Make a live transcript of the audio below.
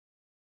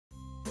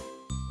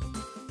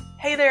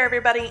Hey there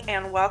everybody,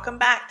 and welcome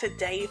back to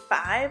day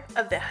 5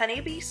 of the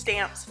Honeybee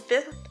Stamps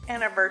 5th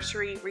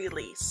anniversary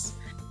release.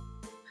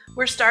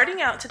 We're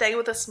starting out today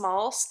with a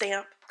small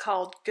stamp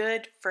called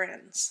Good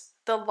Friends.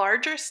 The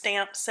larger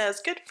stamp says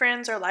good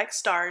friends are like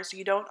stars,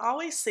 you don't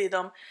always see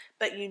them,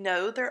 but you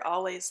know they're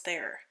always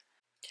there.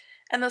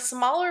 And the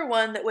smaller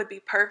one that would be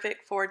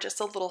perfect for just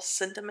a little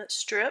sentiment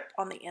strip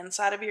on the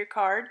inside of your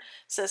card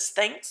says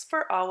thanks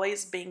for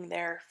always being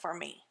there for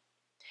me.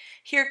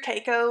 Here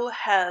Keiko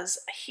has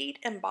heat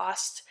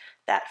embossed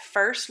that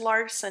first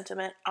large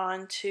sentiment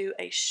onto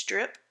a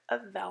strip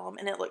of vellum,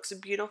 and it looks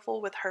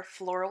beautiful with her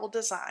floral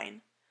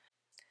design.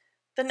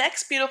 The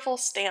next beautiful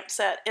stamp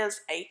set is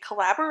a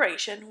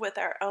collaboration with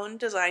our own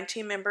design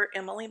team member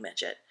Emily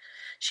Midget.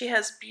 She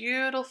has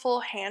beautiful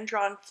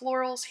hand-drawn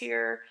florals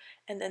here,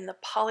 and then the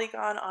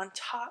polygon on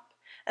top,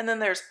 and then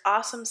there's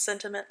awesome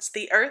sentiments.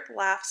 The earth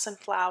laughs and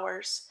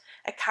flowers.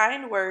 A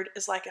kind word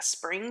is like a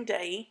spring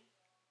day.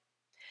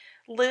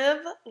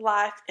 Live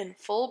life in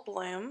full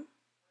bloom.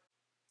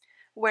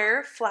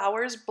 Where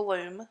flowers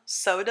bloom,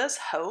 so does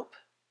hope.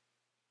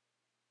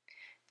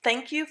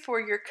 Thank you for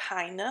your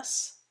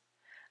kindness.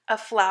 A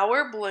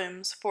flower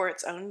blooms for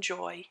its own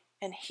joy,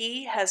 and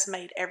He has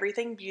made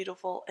everything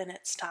beautiful in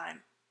its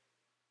time.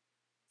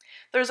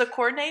 There's a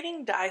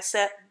coordinating die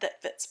set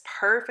that fits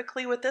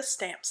perfectly with this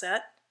stamp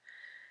set.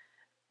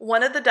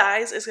 One of the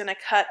dies is going to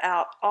cut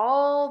out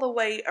all the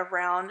way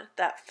around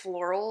that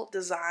floral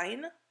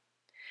design.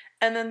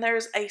 And then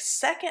there's a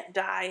second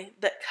die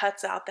that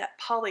cuts out that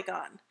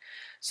polygon.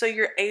 So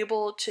you're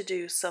able to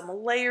do some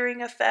layering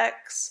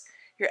effects.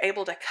 You're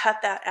able to cut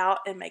that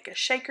out and make a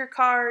shaker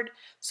card.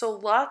 So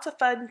lots of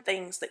fun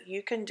things that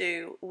you can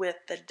do with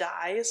the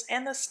dies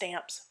and the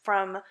stamps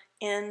from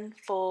In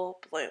Full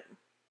Bloom.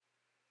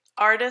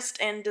 Artist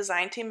and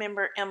design team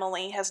member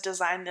Emily has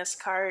designed this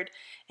card,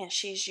 and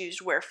she's used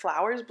Where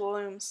Flowers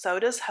Bloom, So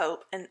Does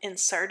Hope, and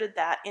inserted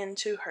that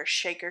into her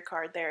shaker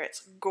card there.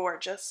 It's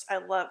gorgeous. I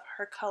love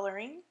her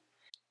coloring.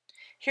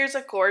 Here's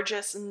a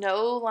gorgeous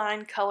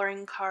no-line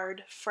coloring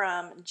card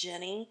from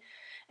Jenny,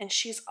 and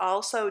she's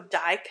also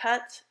die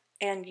cut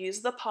and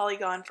used the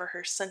polygon for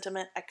her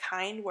sentiment, a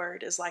kind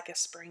word is like a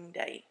spring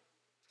day.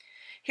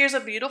 Here's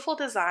a beautiful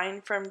design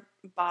from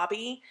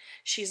Bobby.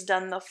 She's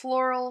done the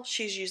floral,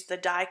 she's used the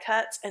die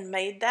cuts, and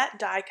made that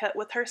die cut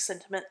with her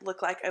sentiment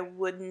look like a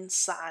wooden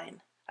sign.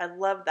 I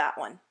love that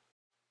one.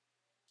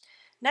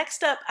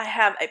 Next up, I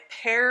have a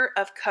pair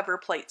of cover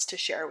plates to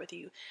share with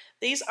you.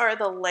 These are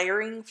the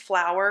layering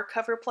flower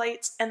cover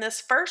plates, and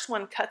this first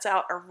one cuts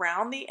out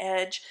around the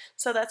edge,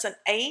 so that's an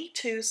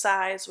A2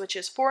 size, which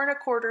is 4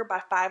 1/4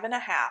 by 5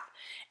 1/2,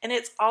 and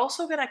it's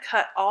also going to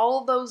cut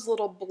all those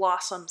little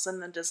blossoms in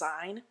the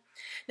design.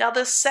 Now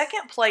this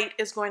second plate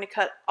is going to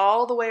cut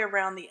all the way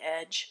around the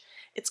edge.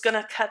 It's going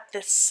to cut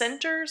the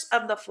centers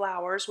of the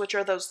flowers, which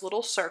are those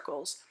little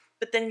circles,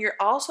 but then you're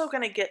also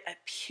going to get a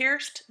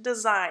pierced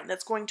design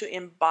that's going to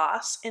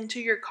emboss into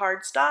your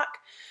cardstock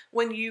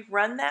when you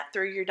run that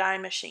through your die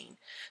machine.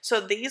 So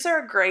these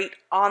are great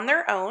on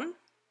their own.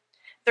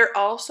 They're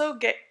also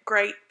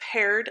great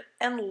paired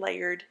and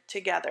layered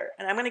together,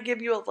 and I'm going to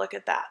give you a look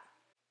at that.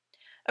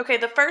 Okay,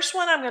 the first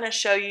one I'm going to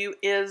show you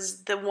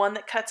is the one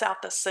that cuts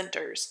out the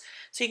centers.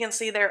 So you can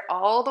see there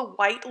all the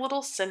white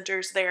little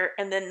centers there,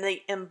 and then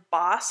the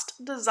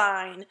embossed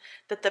design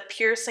that the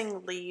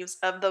piercing leaves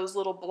of those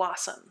little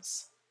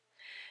blossoms.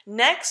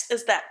 Next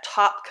is that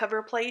top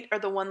cover plate, or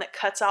the one that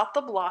cuts out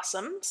the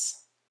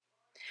blossoms.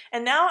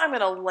 And now I'm going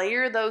to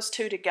layer those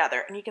two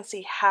together, and you can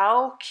see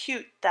how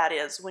cute that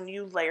is when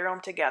you layer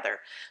them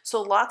together.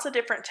 So lots of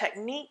different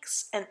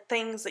techniques and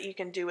things that you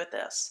can do with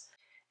this.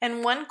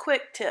 And one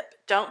quick tip,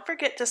 don't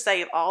forget to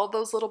save all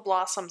those little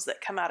blossoms that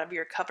come out of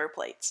your cover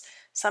plates.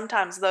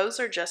 Sometimes those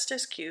are just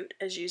as cute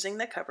as using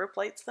the cover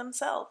plates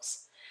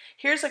themselves.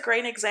 Here's a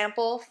great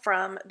example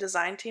from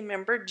design team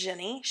member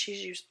Jenny.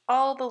 She's used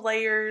all the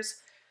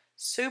layers,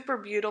 super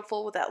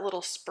beautiful with that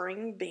little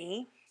spring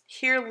bee.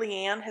 Here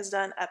Leanne has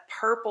done a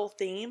purple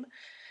theme.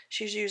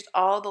 She's used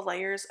all the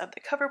layers of the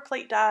cover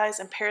plate dies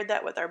and paired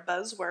that with our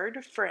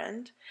buzzword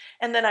friend.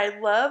 And then I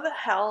love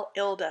how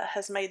Ilda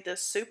has made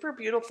this super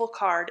beautiful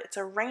card. It's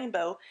a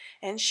rainbow,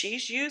 and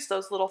she's used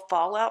those little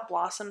fallout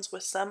blossoms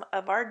with some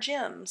of our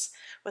gems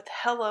with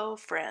Hello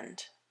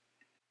Friend.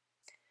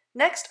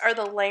 Next are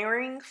the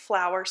layering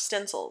flower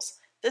stencils.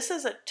 This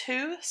is a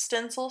 2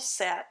 stencil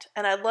set,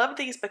 and I love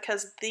these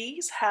because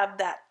these have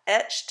that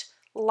etched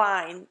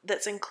line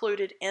that's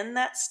included in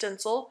that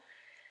stencil.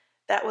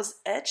 That was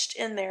etched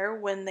in there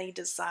when they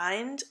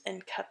designed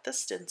and cut the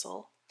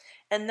stencil,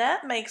 and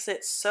that makes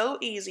it so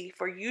easy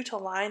for you to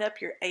line up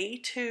your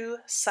A2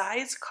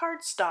 size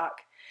cardstock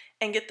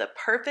and get the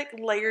perfect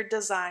layered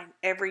design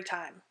every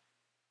time.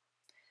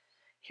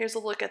 Here's a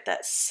look at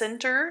that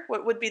center,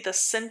 what would be the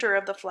center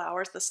of the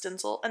flowers, the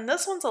stencil, and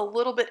this one's a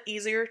little bit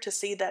easier to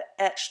see that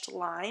etched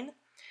line.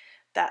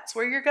 That's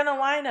where you're going to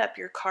line up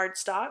your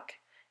cardstock,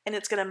 and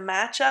it's going to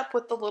match up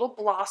with the little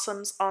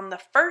blossoms on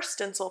the first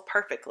stencil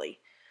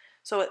perfectly.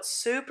 So it's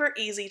super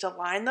easy to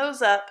line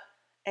those up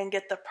and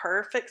get the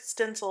perfect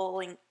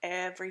stenciling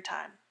every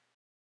time.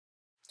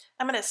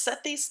 I'm going to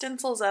set these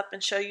stencils up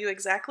and show you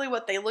exactly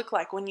what they look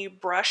like when you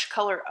brush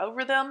color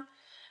over them.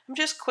 I'm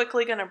just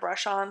quickly going to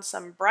brush on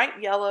some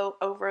bright yellow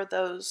over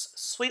those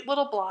sweet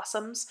little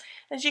blossoms.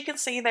 As you can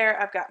see there,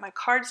 I've got my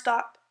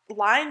cardstock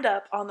lined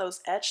up on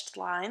those etched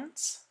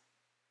lines.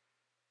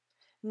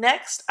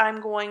 Next,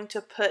 I'm going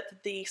to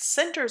put the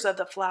centers of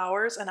the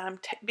flowers, and I'm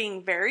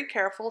being very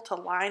careful to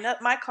line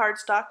up my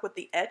cardstock with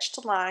the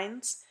etched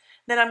lines.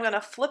 Then I'm going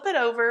to flip it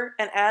over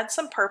and add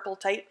some purple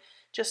tape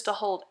just to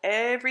hold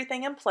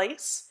everything in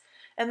place.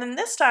 And then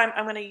this time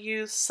I'm going to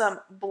use some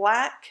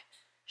black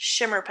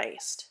shimmer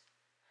paste.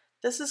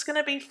 This is going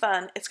to be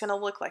fun. It's going to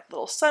look like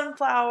little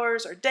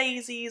sunflowers or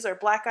daisies or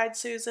black-eyed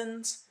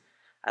Susans.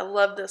 I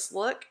love this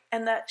look,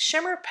 and that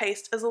shimmer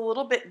paste is a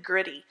little bit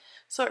gritty,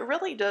 so it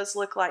really does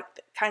look like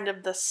kind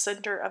of the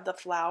center of the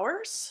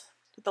flowers,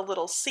 with the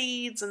little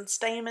seeds and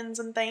stamens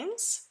and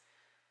things.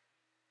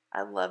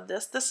 I love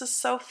this. This is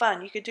so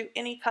fun. You could do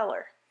any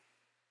color.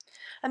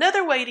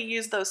 Another way to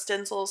use those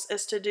stencils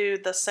is to do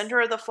the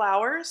center of the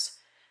flowers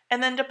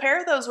and then to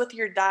pair those with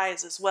your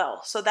dies as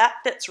well. So that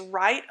fits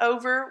right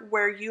over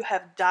where you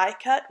have die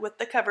cut with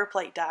the cover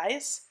plate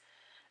dies.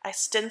 I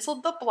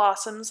stenciled the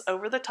blossoms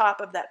over the top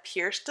of that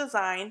pierced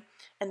design,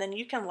 and then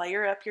you can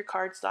layer up your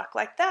cardstock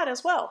like that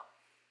as well.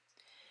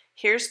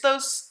 Here's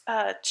those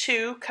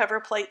two cover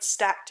plates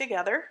stacked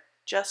together,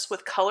 just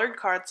with colored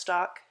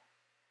cardstock,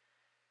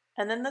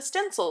 and then the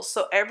stencils,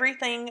 so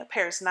everything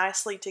pairs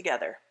nicely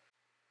together.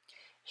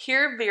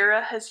 Here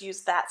Vera has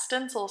used that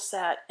stencil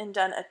set and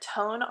done a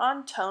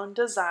tone-on-tone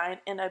design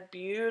in a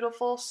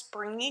beautiful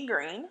springy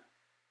green.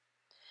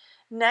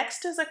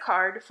 Next is a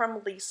card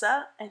from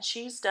Lisa, and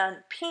she's done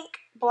pink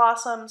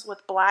blossoms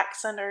with black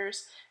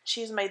centers.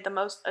 She's made the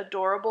most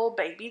adorable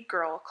baby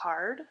girl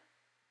card.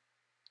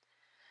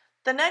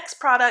 The next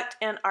product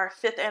in our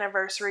 5th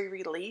anniversary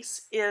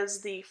release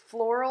is the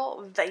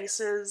Floral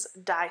Vases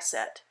die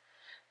set.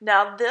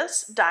 Now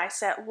this die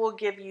set will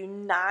give you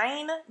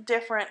 9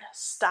 different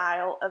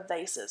style of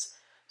vases.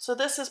 So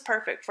this is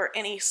perfect for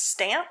any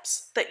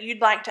stamps that you'd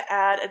like to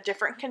add a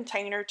different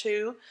container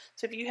to.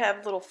 So if you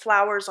have little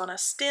flowers on a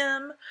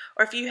stem,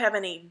 or if you have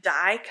any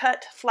die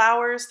cut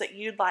flowers that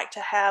you'd like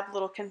to have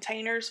little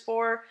containers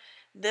for,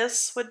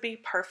 this would be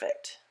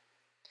perfect.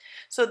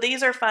 So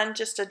these are fun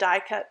just to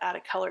die cut out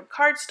of colored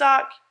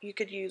cardstock. You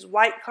could use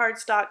white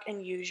cardstock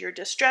and use your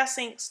distress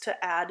inks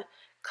to add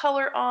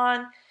color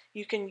on.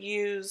 You can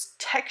use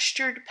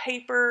textured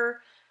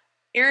paper,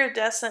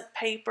 iridescent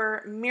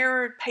paper,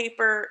 mirrored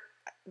paper.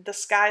 The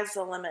sky's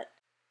the limit.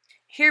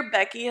 Here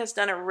Becky has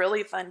done a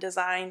really fun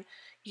design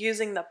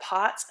using the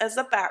pots as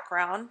a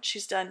background.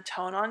 She's done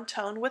tone on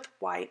tone with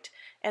white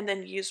and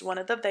then used one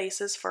of the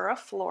vases for a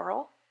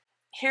floral.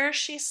 Here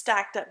she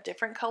stacked up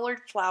different colored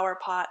flower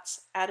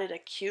pots, added a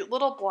cute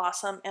little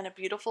blossom and a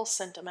beautiful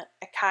sentiment.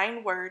 A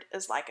kind word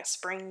is like a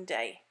spring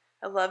day.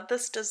 I love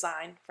this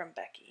design from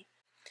Becky.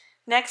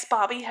 Next,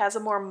 Bobby has a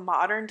more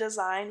modern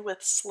design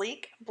with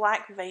sleek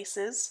black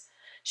vases.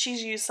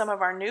 She's used some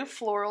of our new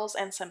florals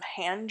and some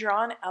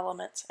hand-drawn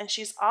elements, and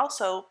she's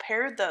also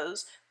paired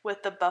those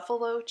with the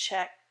buffalo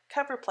check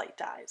cover plate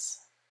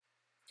dies.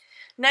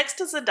 Next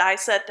is a die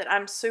set that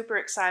I'm super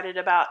excited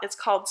about. It's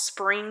called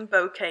Spring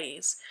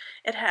Bouquets.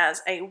 It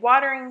has a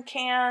watering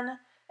can,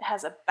 it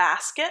has a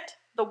basket.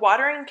 The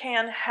watering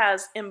can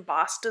has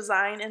embossed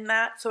design in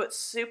that, so it's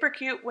super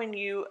cute when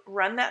you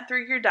run that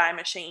through your die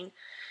machine.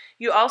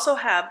 You also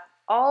have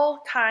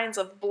all kinds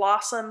of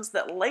blossoms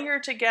that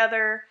layer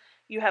together.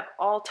 You have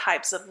all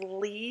types of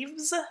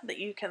leaves that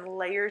you can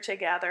layer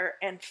together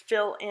and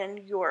fill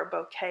in your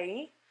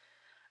bouquet.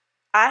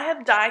 I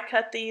have die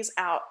cut these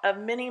out of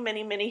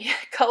many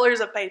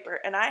colors of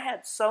paper, and I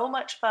had so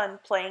much fun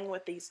playing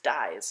with these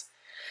dies.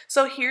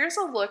 So here's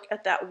a look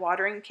at that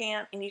watering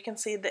can, and you can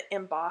see the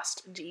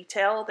embossed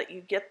detail that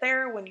you get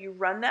there when you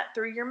run that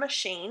through your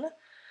machine.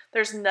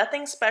 There's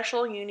nothing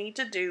special you need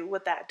to do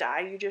with that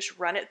die. You just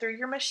run it through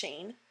your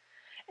machine.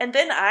 And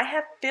then I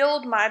have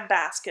filled my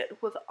basket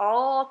with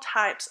all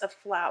types of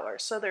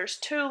flowers. So there's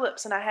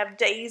tulips, and I have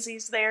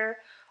daisies there,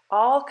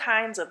 all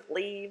kinds of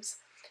leaves.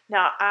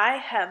 Now I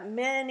have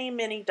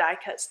many die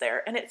cuts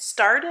there, and it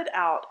started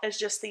out as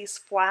just these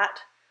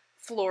flat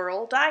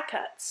floral die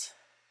cuts.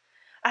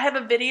 I have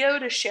a video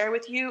to share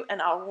with you,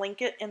 and I'll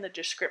link it in the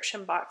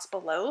description box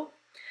below.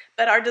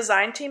 But our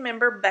design team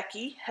member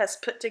Becky has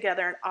put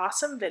together an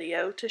awesome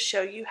video to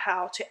show you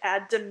how to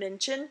add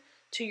dimension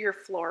to your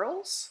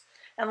florals.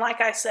 And like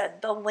I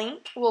said, the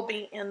link will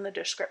be in the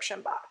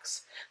description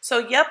box. So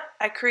yep,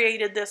 I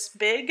created this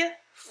big,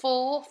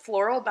 full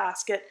floral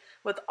basket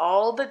with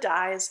all the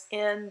dies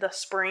in the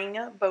Spring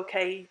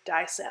Bouquet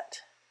die set.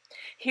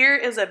 Here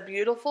is a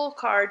beautiful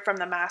card from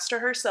the master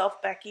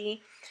herself,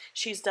 Becky.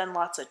 She's done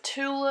lots of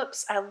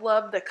tulips. I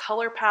love the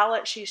color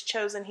palette she's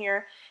chosen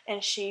here,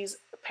 and she's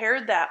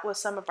paired that with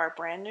some of our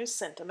brand new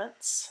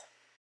sentiments.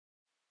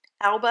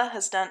 Alba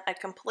has done a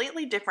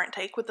completely different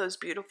take with those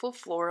beautiful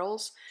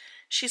florals.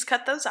 She's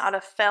cut those out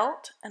of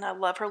felt, and I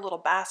love her little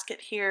basket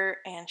here,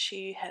 and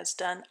she has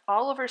done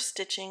all of her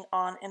stitching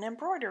on an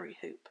embroidery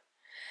hoop.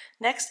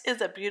 Next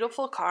is a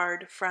beautiful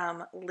card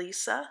from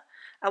Lisa.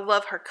 I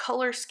love her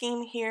color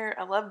scheme here.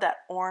 I love that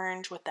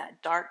orange with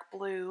that dark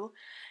blue.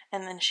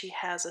 And then she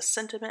has a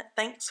sentiment,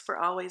 "Thanks for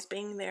always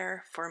being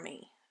there for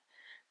me."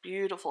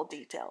 Beautiful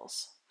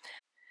details.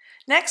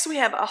 Next, we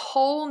have a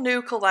whole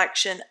new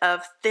collection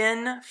of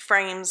thin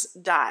frames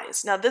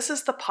dies. Now, this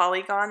is the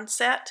Polygon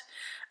set.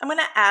 I'm going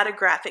to add a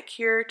graphic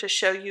here to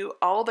show you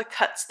all the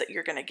cuts that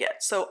you're going to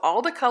get. So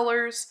all the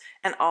colors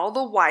and all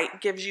the white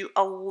gives you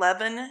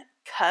 11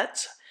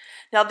 cuts.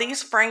 Now,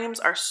 these frames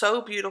are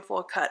so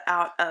beautiful, cut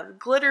out of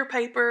glitter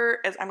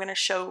paper, as I'm going to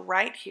show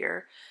right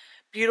here.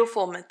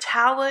 Beautiful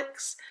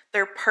metallics.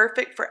 They're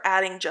perfect for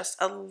adding just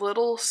a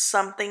little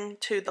something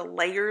to the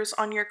layers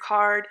on your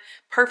card.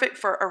 Perfect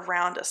for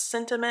around a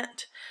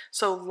sentiment.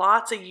 So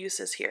lots of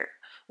uses here.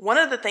 One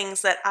of the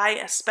things that I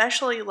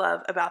especially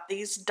love about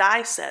these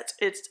die sets,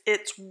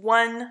 it's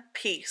one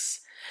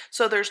piece.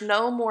 So there's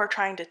no more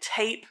trying to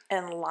tape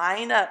and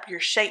line up your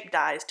shape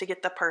dies to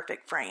get the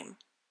perfect frame.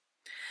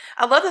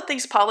 I love that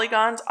these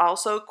polygons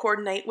also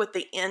coordinate with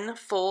the In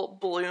Full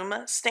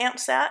Bloom stamp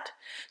set.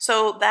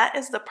 So that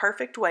is the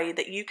perfect way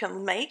that you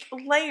can make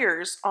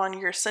layers on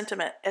your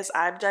sentiment, as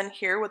I've done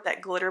here with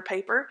that glitter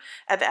paper.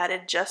 I've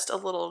added just a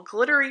little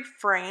glittery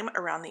frame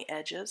around the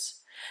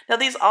edges. Now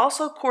these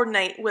also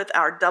coordinate with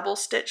our double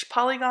stitch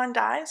polygon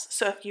dies.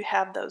 So if you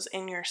have those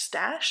in your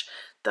stash,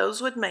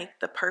 those would make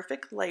the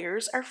perfect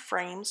layers or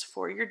frames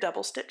for your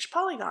double stitch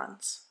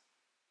polygons.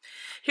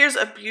 Here's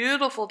a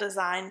beautiful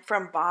design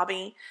from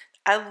Bobby.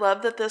 I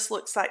love that this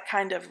looks like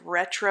kind of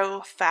retro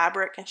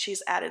fabric, and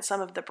she's added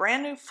some of the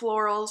brand new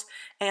florals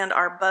and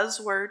our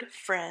buzzword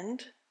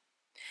friend.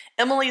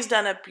 Emily's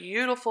done a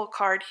beautiful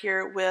card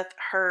here with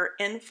her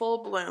In Full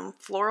Bloom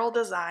floral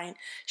design.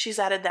 She's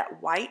added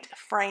that white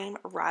frame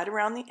right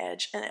around the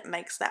edge, and it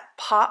makes that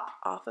pop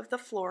off of the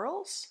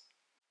florals.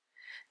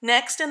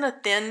 Next, in the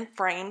thin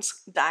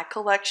frames die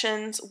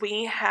collections,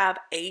 we have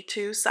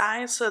A2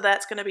 size, so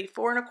that's going to be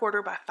 4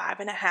 1/4 by 5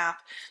 1/2.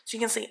 So you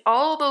can see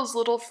all those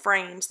little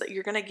frames that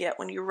you're going to get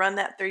when you run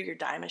that through your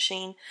die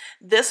machine.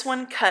 This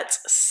one cuts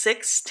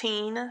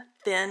 16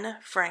 thin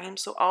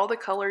frames, so all the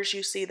colors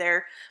you see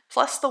there,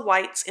 plus the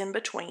whites in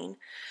between.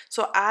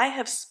 So I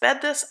have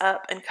sped this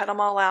up and cut them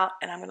all out,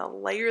 and I'm going to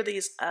layer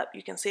these up.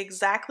 You can see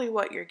exactly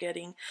what you're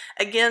getting.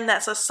 Again,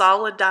 that's a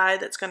solid die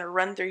that's going to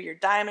run through your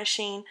die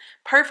machine.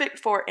 Perfect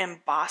for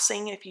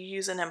embossing if you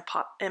use an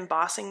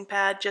embossing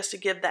pad just to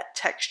give that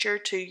texture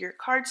to your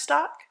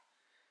cardstock.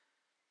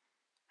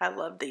 I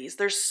love these.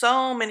 There's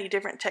so many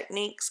different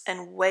techniques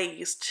and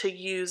ways to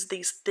use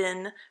these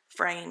thin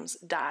frames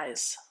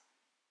dies.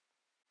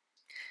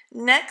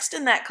 Next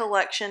in that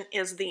collection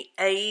is the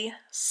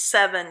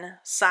A7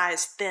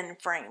 size thin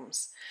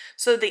frames.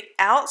 So the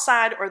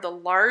outside or the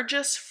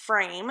largest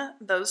frame,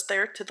 those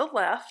there to the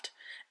left,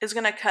 is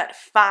going to cut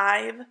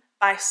 5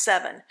 by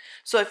 7.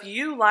 So if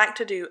you like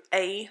to do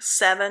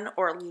A7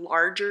 or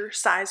larger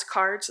size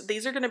cards,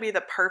 these are going to be the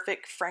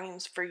perfect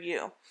frames for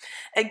you.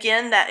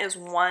 Again, that is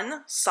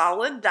one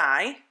solid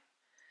die,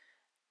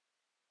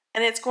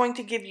 and it's going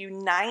to give you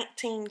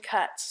 19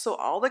 cuts. So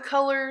all the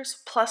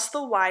colors plus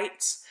the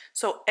whites.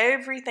 So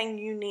everything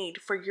you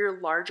need for your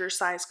larger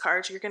size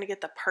cards, you're going to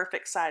get the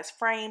perfect size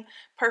frame,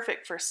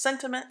 perfect for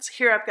sentiments.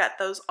 Here I've got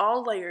those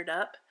all layered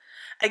up.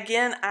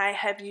 Again, I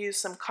have used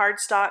some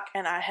cardstock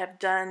and I have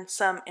done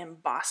some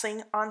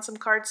embossing on some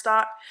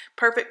cardstock.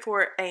 Perfect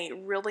for a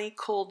really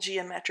cool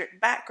geometric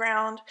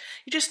background.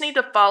 You just need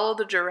to follow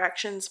the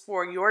directions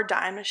for your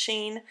die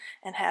machine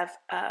and have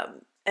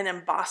an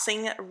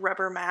embossing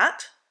rubber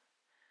mat.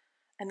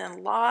 And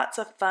then lots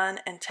of fun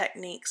and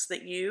techniques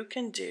that you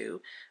can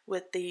do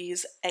with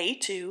these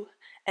A2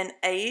 and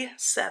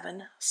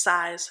A7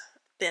 size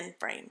thin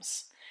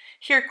frames.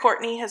 Here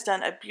Courtney has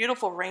done a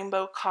beautiful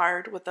rainbow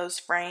card with those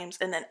frames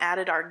and then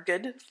added our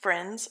good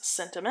friends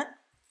sentiment.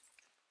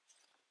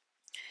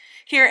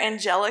 Here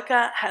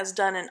Angelica has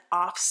done an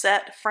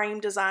offset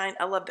frame design.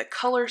 I love the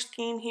color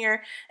scheme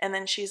here, and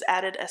then she's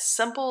added a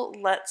simple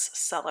let's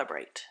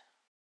celebrate.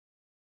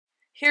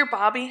 Here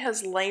Bobby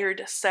has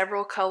layered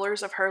several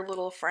colors of her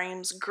little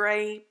frames,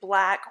 gray,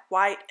 black,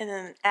 white, and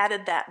then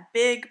added that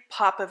big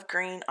pop of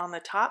green on the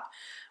top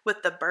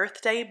with the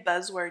birthday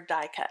buzzword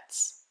die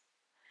cuts.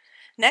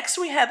 Next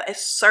we have a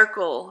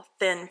circle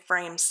thin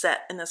frame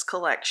set in this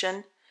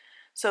collection.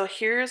 So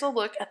here's a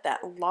look at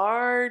that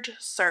large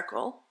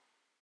circle.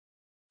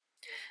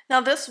 Now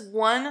this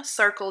one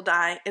circle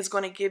die is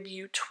going to give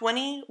you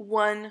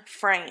 21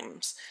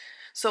 frames.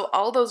 So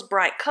all those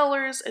bright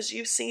colors as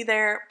you see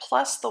there,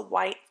 plus the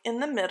white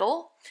in the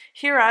middle.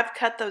 Here I've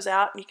cut those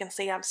out, and you can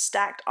see I've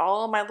stacked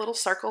all my little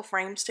circle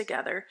frames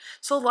together.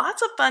 So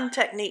lots of fun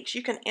techniques.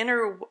 You can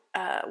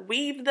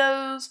interweave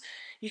those.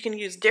 You can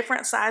use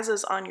different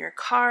sizes on your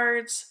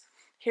cards.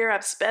 Here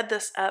I've sped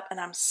this up and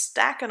I'm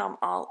stacking them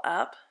all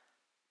up.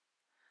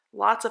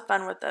 Lots of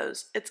fun with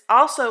those. It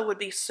also would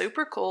be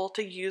super cool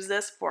to use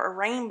this for a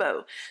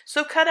rainbow.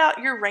 So cut out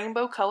your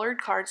rainbow colored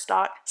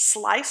cardstock,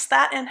 slice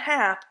that in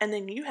half, and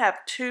then you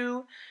have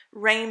 2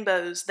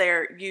 rainbows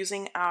there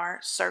using our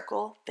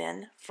circle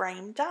thin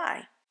frame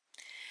die.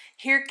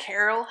 Here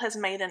Carol has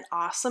made an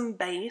awesome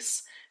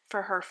base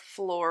for her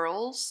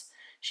florals.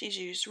 She's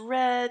used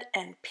red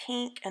and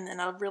pink and then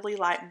a really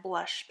light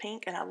blush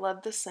pink, and I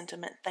love the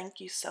sentiment. Thank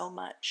you so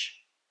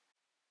much.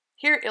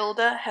 Here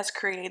Ilda has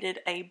created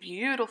a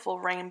beautiful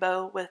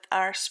rainbow with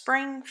our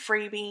spring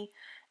freebie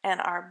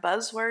and our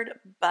buzzword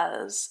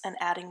buzz and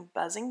adding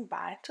buzzing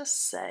by to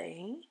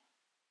say.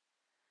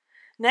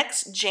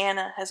 Next,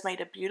 Jana has made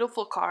a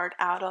beautiful card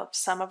out of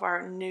some of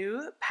our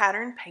new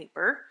pattern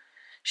paper.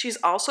 She's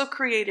also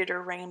created a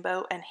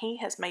rainbow, and he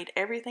has made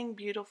everything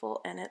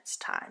beautiful in its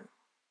time.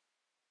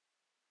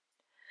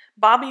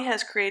 Bobby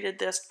has created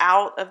this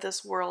out of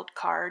this world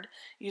card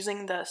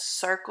using the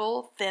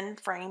circle thin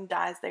frame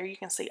dies there. You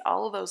can see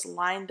all of those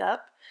lined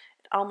up.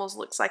 It almost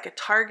looks like a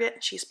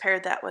target. She's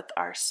paired that with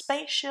our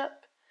spaceship.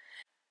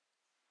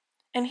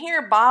 And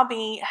here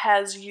Bobby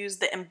has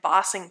used the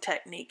embossing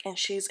technique, and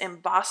she's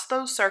embossed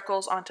those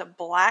circles onto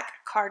black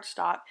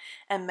cardstock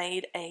and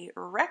made a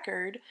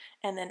record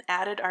and then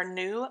added our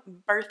new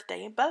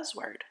birthday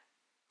buzzword.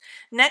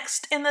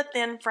 Next in the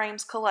Thin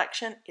Frames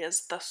collection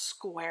is the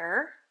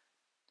square.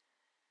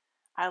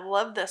 I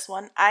love this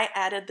one. I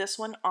added this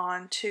one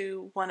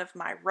onto one of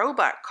my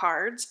robot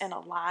cards in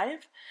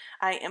Alive.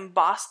 I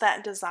embossed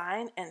that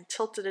design and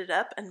tilted it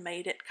up and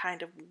made it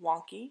kind of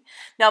wonky.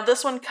 Now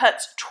this one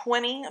cuts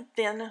 20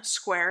 thin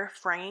square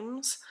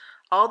frames.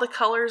 All the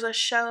colors are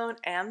shown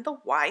and the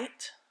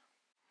white.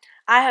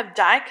 I have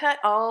die cut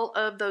all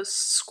of those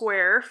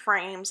square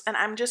frames, and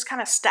I'm just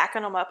kind of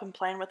stacking them up and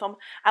playing with them.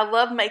 I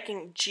love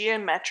making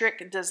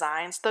geometric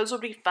designs. Those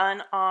would be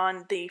fun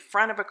on the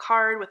front of a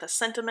card with a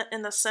sentiment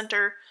in the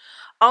center.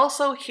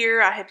 Also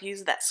here I have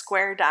used that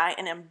square die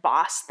and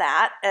embossed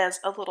that as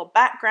a little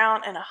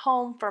background and a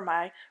home for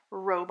my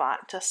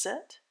robot to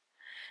sit.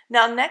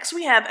 Now next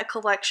we have a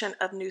collection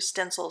of new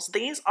stencils.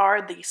 These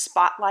are the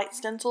Spotlight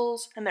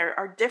stencils, and there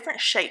are different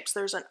shapes.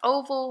 There's an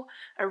oval,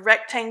 a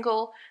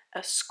rectangle,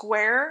 a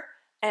square,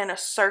 and a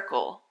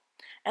circle.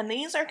 And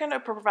these are going to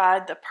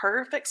provide the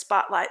perfect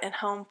spotlight and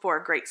home for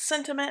a great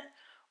sentiment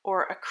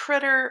or a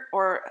critter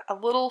or a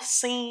little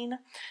scene.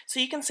 So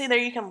you can see there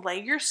you can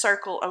lay your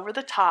circle over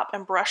the top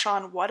and brush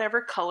on whatever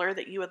color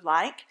that you would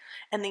like,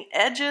 and the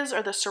edges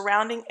or the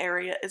surrounding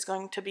area is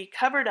going to be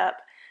covered up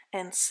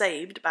and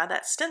saved by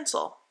that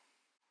stencil.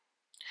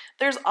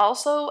 There's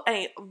also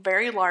a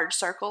very large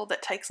circle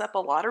that takes up a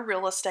lot of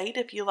real estate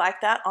if you like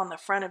that on the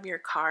front of your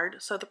card.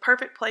 So the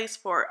perfect place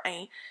for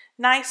a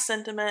nice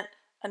sentiment,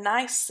 a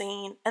nice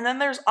scene. And then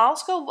there's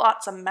also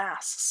lots of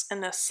masks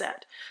in this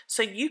set.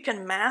 So you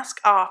can mask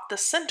off the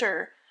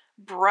center,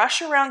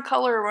 brush around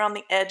color around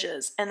the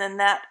edges, and then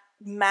that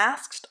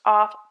masked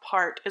off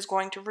part is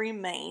going to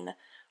remain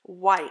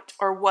white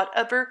or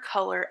whatever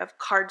color of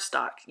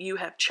cardstock you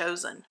have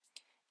chosen.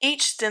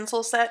 Each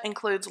stencil set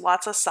includes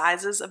lots of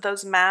sizes of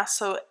those masks,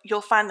 so you'll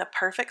find the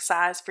perfect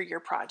size for your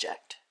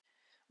project.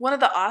 One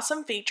of the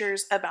awesome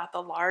features about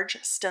the large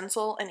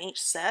stencil in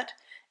each set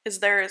is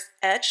there is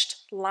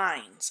etched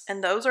lines,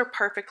 and those are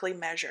perfectly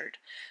measured.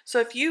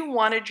 So if you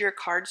wanted your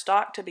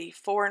cardstock to be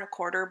 4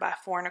 1/4 by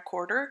 4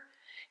 1/4,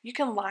 you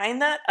can line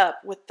that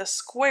up with the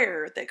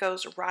square that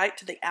goes right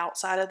to the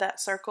outside of that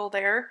circle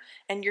there,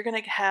 and you're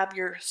going to have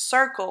your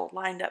circle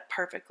lined up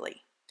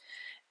perfectly.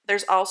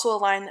 There's also a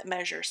line that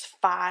measures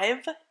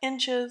 5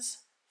 inches,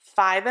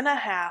 5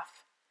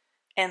 1/2,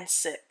 and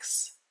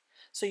 6.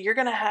 So you're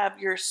going to have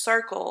your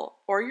circle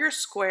or your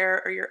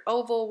square or your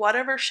oval,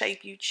 whatever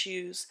shape you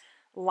choose,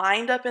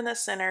 lined up in the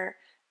center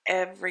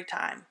every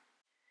time.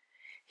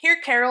 Here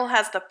Carol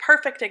has the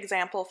perfect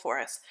example for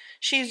us.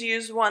 She's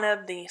used one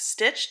of the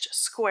stitched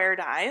square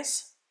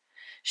dies.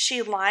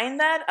 She lined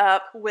that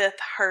up with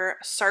her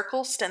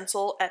circle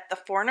stencil at the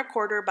 4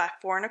 1/4 by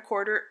 4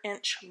 1/4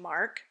 inch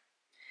mark.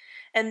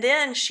 And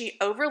then she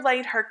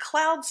overlaid her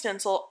cloud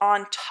stencil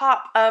on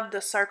top of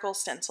the circle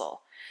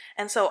stencil.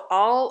 And so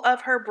all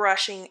of her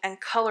brushing and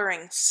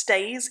coloring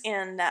stays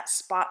in that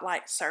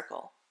spotlight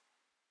circle.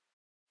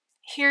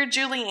 Here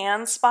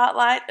Julianne's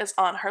spotlight is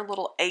on her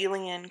little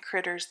alien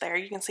critters there.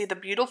 You can see the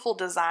beautiful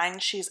design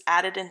she's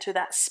added into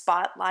that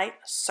spotlight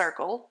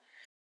circle.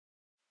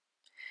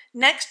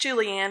 Next,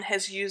 Julianne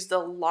has used the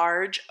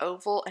large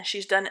oval, and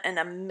she's done an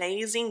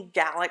amazing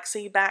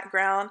galaxy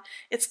background.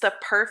 It's the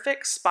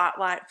perfect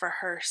spotlight for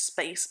her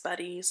space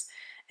buddies,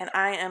 and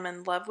I am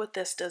in love with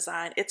this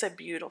design. It's a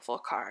beautiful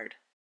card.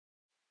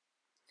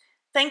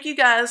 Thank you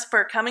guys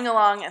for coming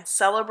along and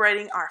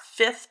celebrating our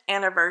 5th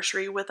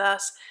anniversary with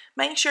us.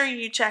 Make sure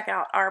you check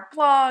out our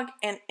blog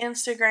and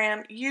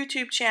Instagram,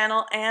 YouTube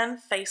channel,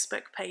 and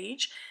Facebook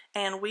page,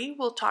 and we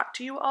will talk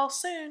to you all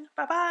soon.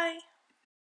 Bye-bye.